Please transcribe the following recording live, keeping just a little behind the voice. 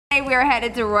Today we are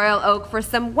headed to Royal Oak for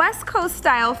some West Coast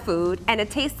style food and a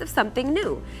taste of something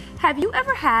new. Have you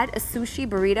ever had a sushi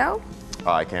burrito?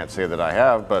 I can't say that I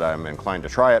have, but I'm inclined to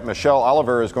try it. Michelle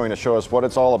Oliver is going to show us what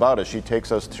it's all about as she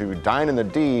takes us to Dine in the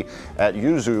D at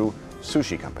Yuzu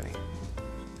Sushi Company.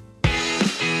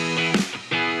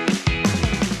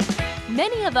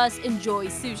 Many of us enjoy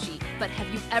sushi, but have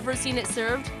you ever seen it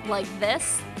served like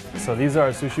this? So these are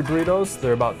our sushi burritos.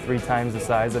 They're about 3 times the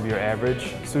size of your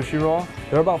average sushi roll.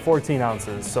 They're about 14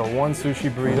 ounces, so one sushi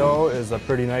burrito is a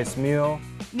pretty nice meal.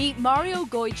 Meet Mario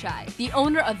Goichai, the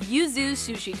owner of Yuzu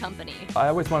Sushi Company. I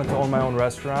always wanted to own my own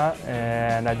restaurant,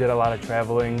 and I did a lot of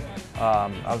traveling. I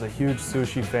was a huge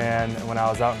sushi fan. When I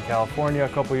was out in California a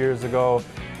couple years ago,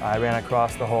 I ran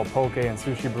across the whole poke and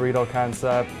sushi burrito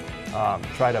concept.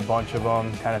 Tried a bunch of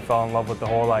them, kind of fell in love with the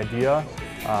whole idea.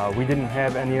 We didn't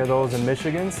have any of those in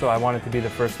Michigan, so I wanted to be the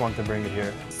first one to bring it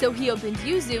here. So he opened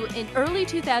Yuzu in early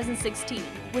 2016,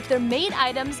 with their main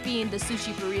items being the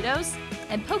sushi burritos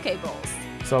and poke bowls.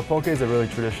 So poke is a really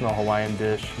traditional Hawaiian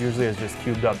dish. Usually it's just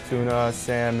cubed up tuna,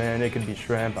 salmon, it could be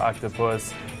shrimp,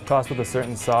 octopus, tossed with a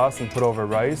certain sauce and put over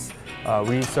rice.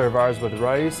 We serve ours with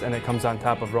rice and it comes on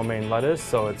top of romaine lettuce,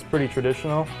 so it's pretty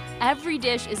traditional. Every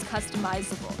dish is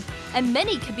customizable, and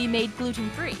many can be made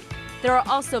gluten-free. There are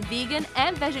also vegan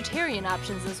and vegetarian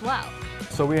options as well.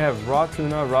 So we have raw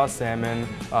tuna, raw salmon,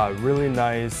 really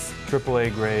nice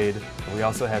AAA grade. We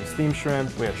also have steamed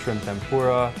shrimp, we have shrimp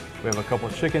tempura, we have a couple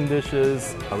chicken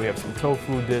dishes, we have some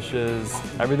tofu dishes.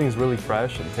 Everything's really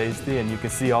fresh and tasty, and you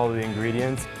can see all of the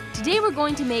ingredients. Today we're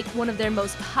going to make one of their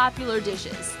most popular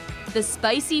dishes, the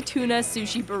spicy tuna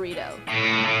sushi burrito.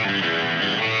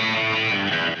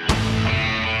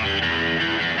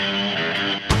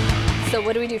 So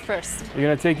what do we do first? You're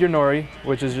gonna take your nori,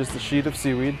 which is just a sheet of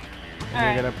seaweed,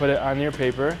 and you're gonna put it on your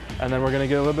paper, and then we're gonna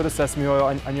get a little bit of sesame oil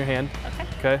on your hand.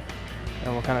 Okay.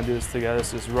 And we'll kind of do this together,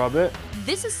 so just rub it.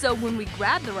 This is so when we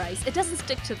grab the rice, it doesn't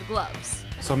stick to the gloves.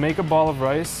 So make a ball of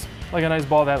rice, like a nice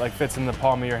ball that like fits in the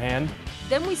palm of your hand.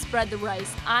 Then we spread the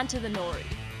rice onto the nori.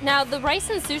 Now, the rice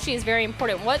in sushi is very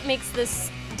important. What makes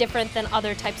this different than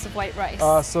other types of white rice?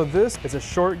 So this is a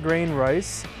short grain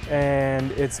rice,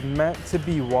 and it's meant to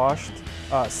be washed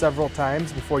several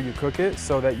times before you cook it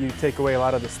so that you take away a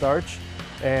lot of the starch.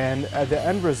 And at the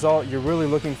end result, you're really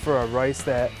looking for a rice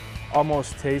that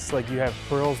almost tastes like you have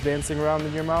pearls dancing around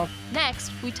in your mouth.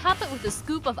 Next, we top it with a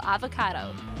scoop of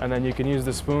avocado. And then you can use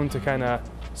the spoon to kind of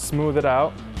smooth it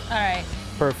out. All right.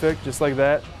 Perfect, just like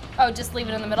that. Oh, just leave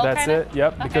it in the middle, That's kinda? it,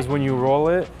 yep, Okay. because when you roll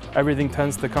it, everything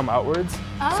tends to come outwards.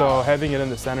 Oh. So having it in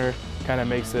the center kind of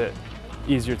makes it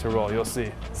easier to roll, you'll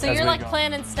see. So as you're we like go.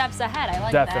 planning steps ahead. I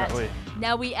like Definitely. that.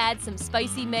 Now we add some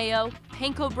spicy mayo,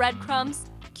 panko breadcrumbs,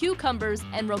 cucumbers,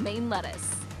 and romaine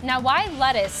lettuce. Now, why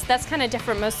lettuce? That's kind of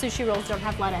different. Most sushi rolls don't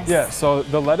have lettuce. Yeah, so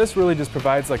the lettuce really just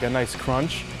provides like a nice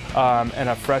crunch and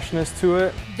a freshness to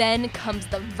it. Then comes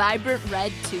the vibrant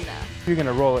red tuna. You're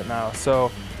gonna roll it now. So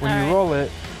when All you right. roll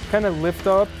it, kind of lift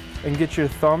up and get your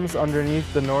thumbs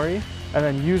underneath the nori, and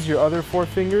then use your other 4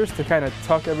 fingers to kind of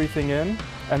tuck everything in,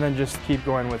 and then just keep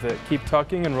going with it. Keep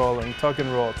tucking and rolling, tuck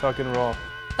and roll, tuck and roll.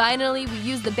 Finally, we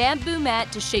use the bamboo mat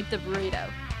to shape the burrito.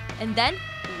 And then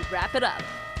we wrap it up.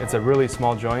 It's a really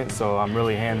small joint, so I'm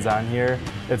really hands-on here.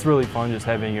 It's really fun just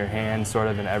having your hands sort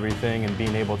of in everything and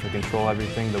being able to control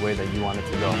everything the way that you want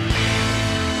it to go.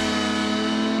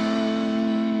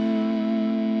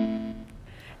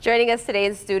 Joining us today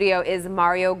in studio is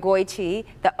Mario Goichi,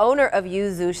 the owner of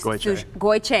Yuzu Sushi.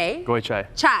 Goichai? Goichai.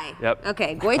 Chai. Yep.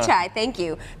 Okay, Goichai, thank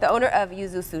you. The owner of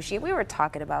Yuzu Sushi. We were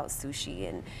talking about sushi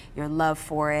and your love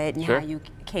for it and Sure. how you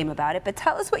came about it, but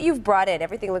tell us what you've brought in.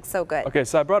 Everything looks so good. Okay,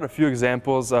 so I brought a few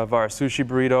examples of our sushi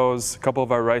burritos, a couple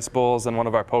of our rice bowls, and one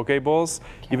of our poke bowls,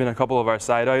 even a couple of our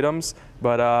side items.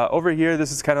 But over here,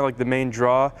 this is kind of like the main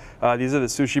draw. These are the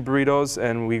sushi burritos,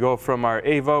 and we go from our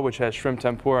Ava, which has shrimp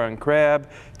tempura and crab,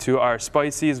 to our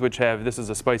spicies, which have, this is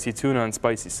a spicy tuna and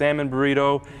spicy salmon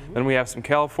burrito. Then we have some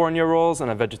California rolls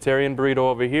and a vegetarian burrito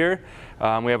over here.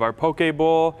 We have our poke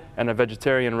bowl and a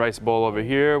vegetarian rice bowl over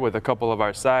here with a couple of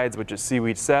our sides, which is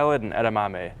seaweed salad and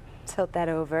edamame. Tilt that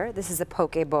over. This is a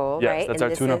poke bowl, Yes, right? that's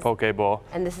And our tuna poke bowl.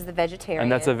 And this is the vegetarian.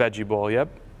 And that's a veggie bowl, yep.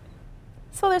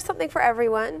 So there's something for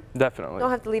everyone. Definitely. Don't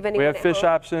have to leave anyone We have at fish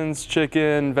home. options,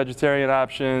 chicken, vegetarian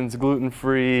options,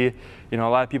 gluten-free. You know, a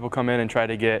lot of people come in and try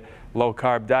to get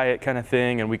low-carb diet kind of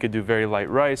thing, and we could do very light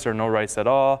rice or no rice at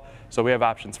all. So we have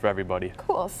options for everybody.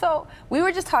 Cool. So we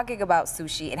were just talking about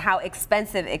sushi and how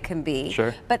expensive it can be.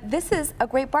 Sure. But this is a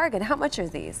great bargain. How much are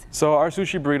these? So our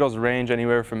sushi burritos range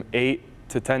anywhere from $8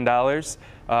 to $10.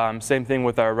 Same thing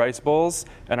with our rice bowls,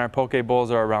 and our poke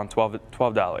bowls are around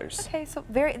 $12. Okay, so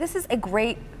this is a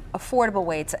great affordable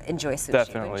way to enjoy sushi,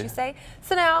 Definitely. wouldn't you say?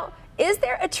 So now, is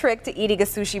there a trick to eating a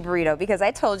sushi burrito? Because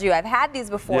I told you I've had these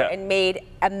before and made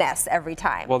a mess every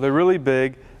time. Well, they're really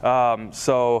big,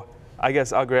 so I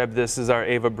guess I'll grab this. This is our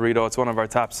Ava burrito. It's one of our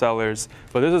top sellers,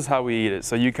 but this is how we eat it.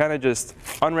 So you kind of just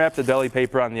unwrap the deli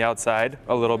paper on the outside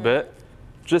a little bit,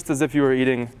 just as if you were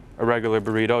eating a regular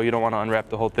burrito. You don't want to unwrap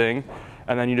the whole thing.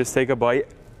 And then you just take a bite.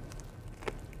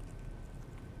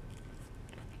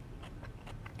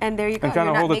 And there you go. And kind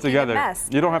of hold it together.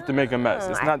 You don't have to make a mess.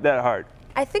 It's not that hard.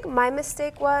 I think my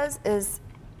mistake is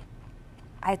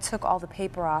I took all the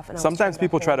paper off. And Sometimes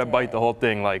people try to bite the whole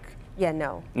thing like. Yeah,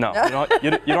 no. No,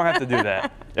 you don't have to do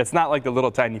that. It's not like the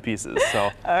little tiny pieces. So.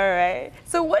 All right.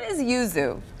 So what is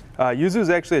yuzu? Yuzu is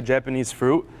actually a Japanese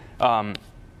fruit.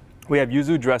 We have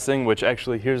yuzu dressing, which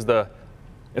actually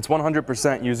it's 100%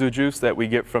 yuzu juice that we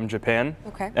get from Japan.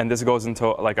 Okay. And this goes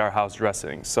into like our house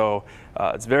dressing. So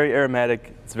it's very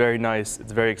aromatic, it's very nice,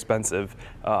 it's very expensive.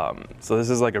 So this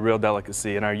is like a real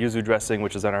delicacy. In our yuzu dressing,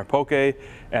 which is in our poke,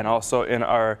 and also in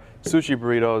our sushi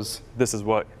burritos, this is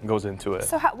what goes into it.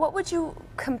 So what would you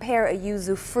compare a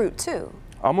yuzu fruit to?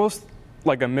 Almost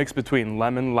like a mix between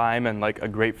lemon, lime, and like a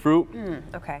grapefruit.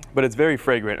 Okay. But it's very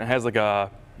fragrant. It has like a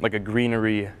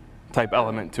greenery type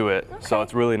element to it. Okay. So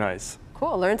it's really nice.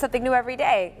 Cool, learn something new every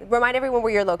day. Remind everyone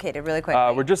where you're located really quick.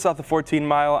 We're just south of 14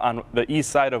 Mile on the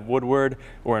east side of Woodward.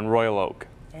 We're in Royal Oak.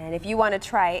 And if you want to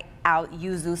try out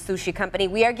Yuzu Sushi Company,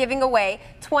 we are giving away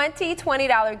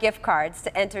 $20 gift cards.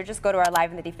 To enter, just go to our Live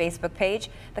in the D Facebook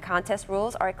page. The contest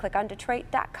rules are at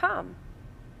clickondetroit.com.